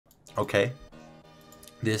Okay,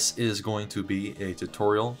 this is going to be a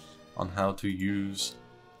tutorial on how to use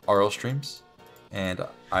RL streams, and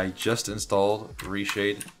I just installed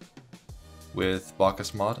Reshade with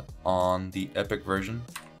Bacchus mod on the Epic version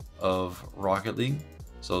of Rocket League.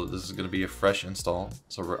 So this is going to be a fresh install.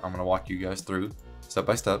 So I'm going to walk you guys through step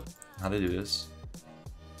by step how to do this.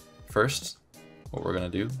 First, what we're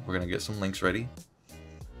going to do, we're going to get some links ready.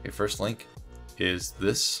 Okay, first link is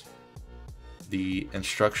this, the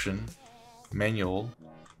instruction manual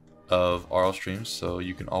of RL streams. So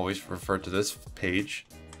you can always refer to this page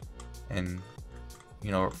and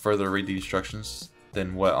further read the instructions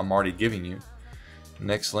than what I'm already giving you.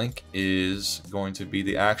 Next link is going to be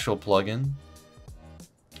the actual plugin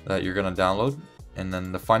that you're going to download, and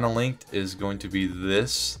then the final link is going to be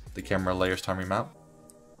this, the camera layers timing map.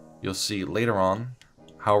 You'll see later on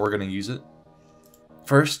how we're going to use it.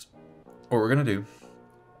 First, what we're going to do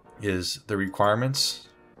is the requirements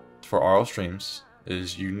for RL streams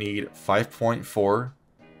is you need 5.4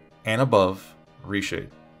 and above reshade.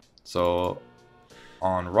 So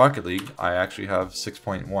on Rocket League, I actually have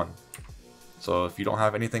 6.1. So if you don't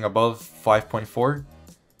have anything above 5.4,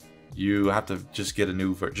 you have to just get a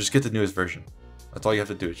new just get the newest version. That's all you have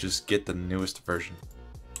to do, is just get the newest version.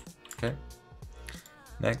 Okay.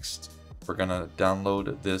 Next, we're gonna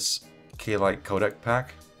download this K-Lite codec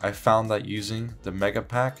pack. I found that using the mega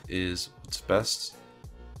pack is what's best.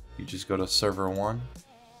 You just go to server 1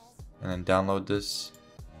 and then download this,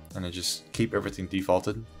 and then just keep everything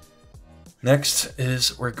defaulted. Next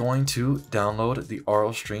is we're going to download the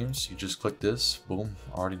RL streams. You just click this, boom,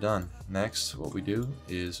 already done. Next, what we do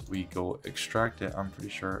is we go extract it. I'm pretty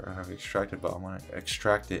sure I have extracted, but I'm going to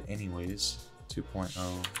extract it anyways.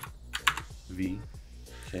 2.0 V.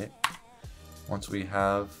 Okay. Once we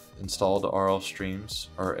have installed the RL streams,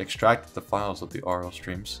 or extracted the files of the RL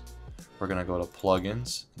streams, we're going to go to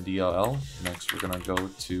plugins, DLL. Next, we're going to go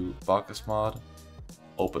to Bacchus mod,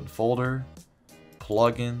 open folder,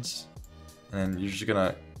 plugins, and you're just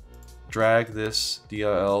gonna drag this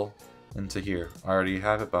DLL into here. I already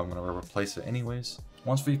have it, but I'm gonna replace it anyways.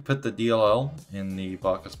 Once we put the DLL in the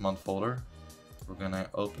Bacchus mod folder, we're gonna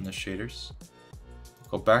open the shaders,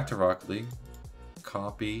 go back to Rocket League,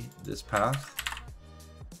 copy this path,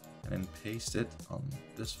 and then paste it on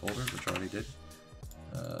this folder, which I already did.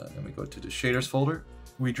 Then we go to the shaders folder.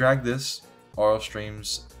 We drag this RL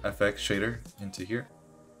Streams FX shader into here.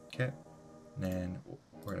 Okay, and then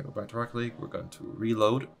we're going to go back to Rocket League, we're going to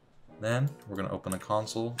reload, then we're going to open a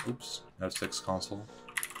console, oops, F6 console,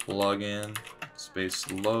 plugin, space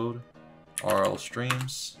load, RL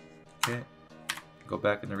streams, okay, go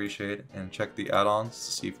back into Reshade and check the add-ons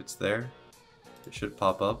to see if it's there. It should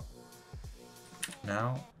pop up.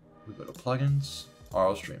 Now, we go to plugins,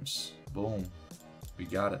 RL streams, boom, we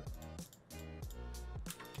got it.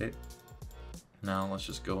 Okay, now let's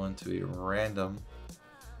just go into a random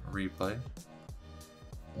replay.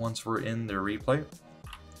 Once we're in the replay,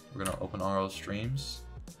 we're going to open RL streams,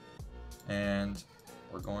 and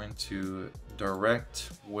we're going to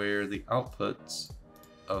direct where the outputs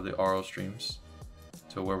of the RL streams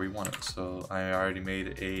to where we want it. So I already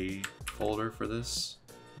made a folder for this.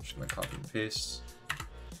 I'm just going to copy and paste.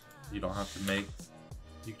 You don't have to make,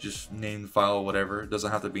 you just name the file whatever. It doesn't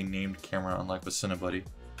have to be named camera, unlike with Cinebuddy.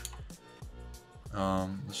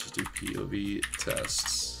 Let's just do POV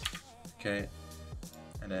tests. Okay.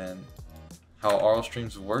 And then how RL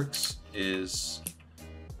streams works is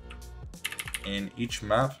in each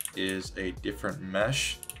map is a different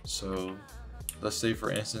mesh. So let's say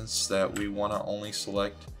for instance that we want to only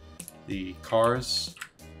select the cars,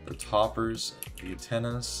 the toppers, the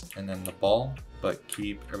antennas, and then the ball, but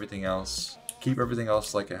keep everything else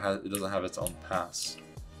like it doesn't have its own pass.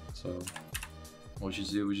 So what you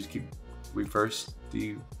do, we first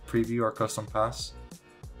preview our custom pass,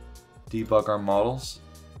 debug our models.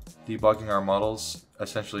 Debugging our models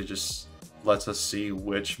essentially just lets us see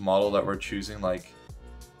which model that we're choosing, like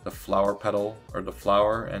the flower petal or the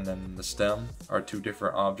flower and then the stem are two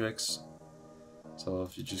different objects. So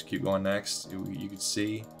if you just keep going next, you can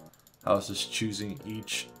see how it's just choosing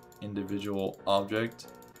each individual object,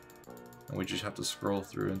 and we just have to scroll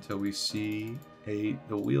through until we see the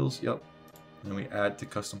wheels. Yep. And then we add to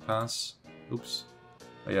custom pass. Oops.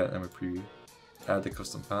 Oh yeah, and we preview. Add the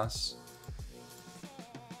custom pass.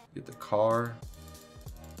 Get the car,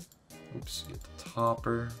 oops, get the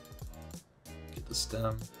topper, get the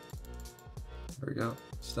stem, there we go,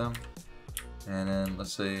 stem, and then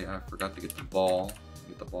let's say I forgot to get the ball,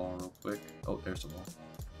 get the ball real quick, oh there's the ball,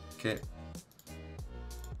 okay,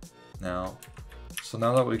 so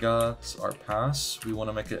now that we got our pass, we want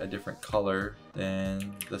to make it a different color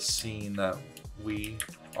than the scene that we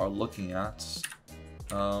are looking at.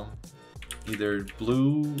 Either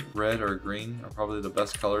blue, red, or green are probably the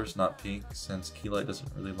best colors, not pink, since Keylight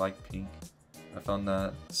doesn't really like pink. I found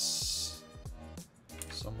that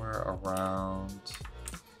somewhere around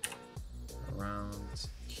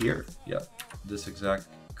here. Yep, this exact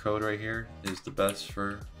code right here is the best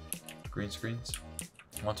for green screens.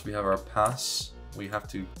 Once we have our pass, we have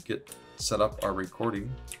to get set up our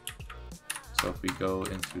recording. So if we go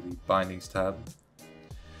into the bindings tab,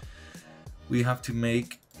 we have to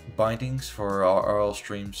make bindings for our RL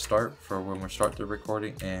stream start for when we start the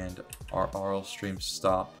recording, and our RL stream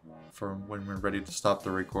stop for when we're ready to stop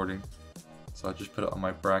the recording. So I just put it on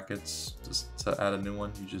my brackets. Just to add a new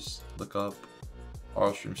one, you just look up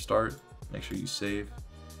RL stream start, make sure you save,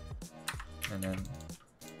 and then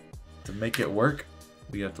to make it work,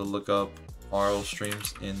 we have to look up RL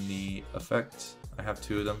streams in the effect. I have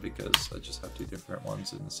two of them because I just have two different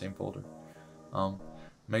ones in the same folder.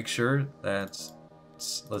 Make sure that,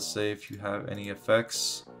 let's say if you have any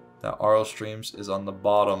effects, that RL streams is on the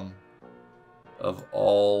bottom of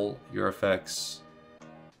all your effects.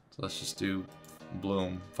 So let's just do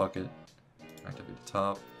bloom, fuck it. Activate the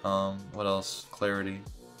top. What else? Clarity.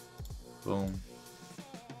 Boom.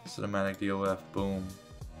 Cinematic DOF. Boom.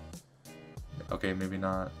 Okay, maybe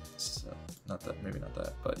not. Not that. Maybe not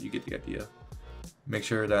that. But you get the idea. Make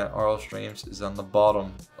sure that RL streams is on the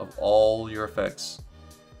bottom of all your effects,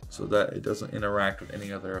 so that it doesn't interact with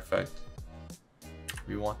any other effect.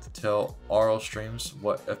 We want to tell RL streams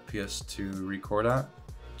what FPS to record at.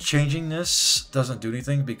 Changing this doesn't do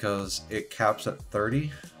anything because it caps at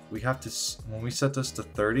 30. We have to, when we set this to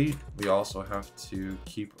 30, we also have to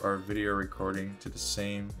keep our video recording to the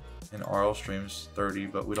same in RL streams 30,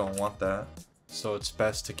 but we don't want that. So it's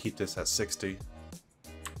best to keep this at 60.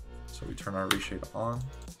 So we turn our reshade on.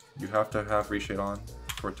 You have to have reshade on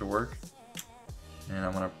for it to work. And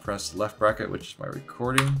I'm gonna press left bracket, which is my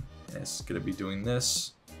recording, and it's gonna be doing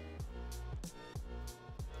this.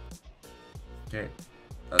 Okay,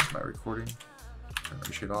 that's my recording. Turn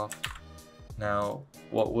reshade off. Now,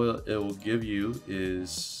 what it will give you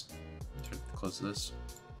is, close this.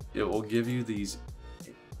 It will give you these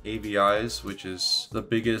AVIs, which is the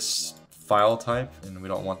biggest file type, and we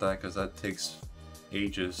don't want that because that takes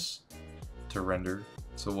ages to render.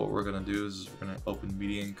 So what we're gonna do is we're gonna open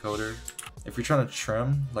media encoder. If you're trying to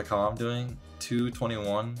trim, like how I'm doing,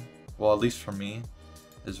 221, well, at least for me,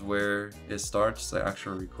 is where it starts the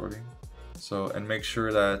actual recording. So, and make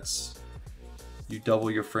sure that you double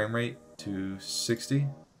your frame rate to 60,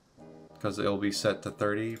 because it'll be set to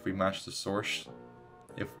 30 if we match the source.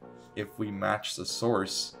 If we match the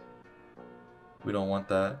source, we don't want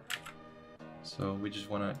that. So we just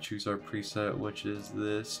want to choose our preset, which is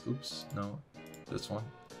this. Oops, no, this one.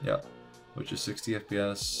 Yeah, which is 60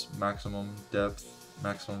 FPS, maximum depth,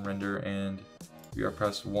 maximum render, and we are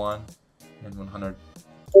press 1 and 100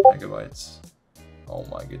 megabytes. Oh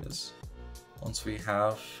my goodness. Once we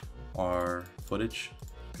have our footage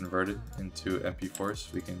converted into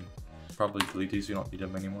MP4s, we can probably delete these, we don't need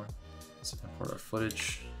them anymore. Let's import our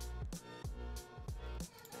footage.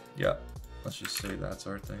 Yeah, let's just say that's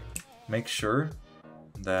our thing. Make sure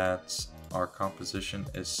that our composition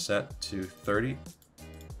is set to 30,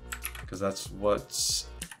 because that's what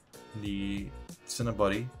the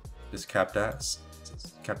Cinebuddy is capped at.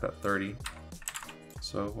 It's capped at 30.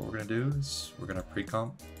 So what we're gonna do is we're gonna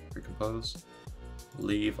pre-compose,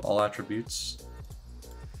 leave all attributes.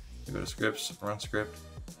 We go to scripts, run script.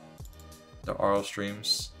 The RL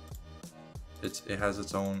streams, it has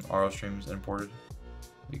its own RL streams imported.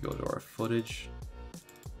 We go to our footage,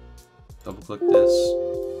 double click this,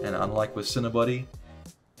 and unlike with Cinebuddy,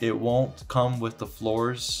 it won't come with the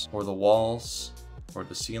floors or the walls or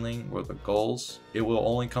the ceiling or the goals. It will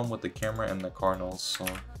only come with the camera and the cardinals. So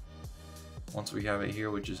once we have it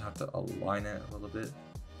here, we just have to align it a little bit,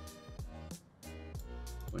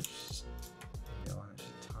 which is, you know, just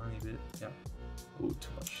a tiny bit. Yeah. Ooh, too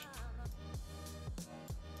much.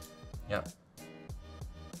 Yeah.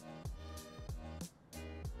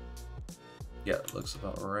 Yeah, it looks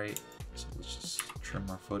about right. So let's just trim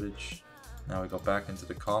our footage. Now we go back into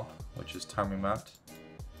the comp, which is timing mapped.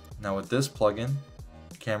 Now with this plugin,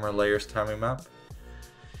 camera layers timing map,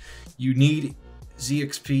 you need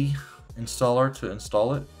ZXP installer to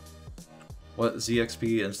install it. What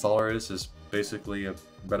ZXP installer is basically a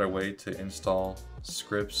better way to install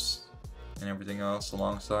scripts and everything else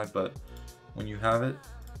alongside, but when you have it,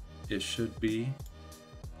 it should be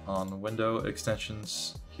on the window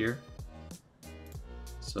extensions here.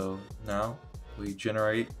 So now we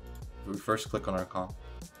first click on our comp,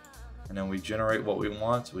 and then we generate what we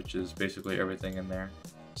want, which is basically everything in there.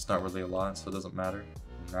 It's not really a lot, so it doesn't matter.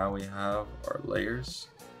 Now we have our layers.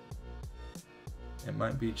 It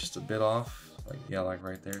might be just a bit off, like yeah, like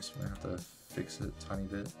right there, so we're gonna have to fix it a tiny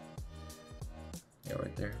bit. Yeah,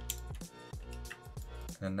 right there.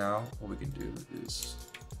 And now what we can do is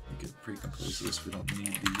we can pre-compose this. We don't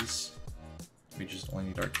need these. We just only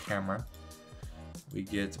need our camera. We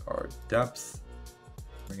get our depth.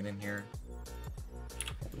 Bring it in here.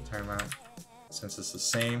 Open the timer mount. Since it's the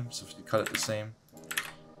same, so if you cut it the same,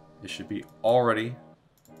 it should be already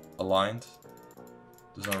aligned.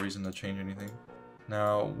 There's no reason to change anything.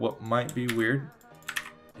 Now, what might be weird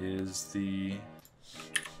is the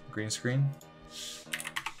green screen.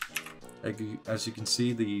 As you can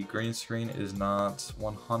see, the green screen is not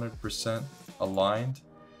 100% aligned.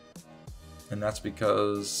 And that's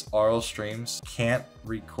because RL streams can't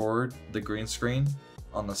record the green screen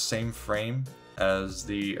on the same frame as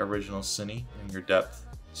the original cine in your depth.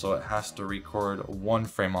 So it has to record one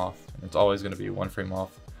frame off, and it's always going to be one frame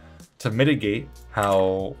off. To mitigate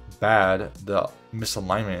how bad the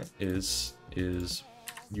misalignment is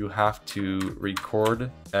you have to record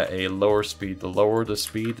at a lower speed. The lower the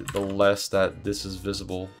speed, the less that this is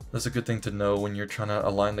visible. That's a good thing to know when you're trying to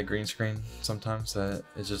align the green screen sometimes, that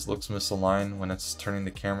it just looks misaligned when it's turning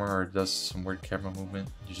the camera or it does some weird camera movement.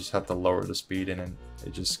 You just have to lower the speed and then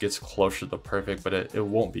it just gets closer to perfect, but it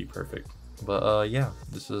won't be perfect. But yeah,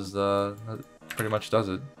 this is pretty much does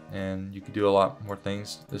it, and you can do a lot more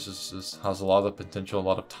things. This just has a lot of potential, a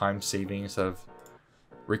lot of time saving instead of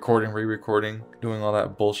recording, re-recording, doing all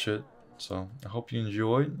that bullshit. So I hope you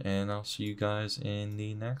enjoyed, and I'll see you guys in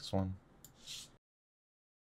the next one.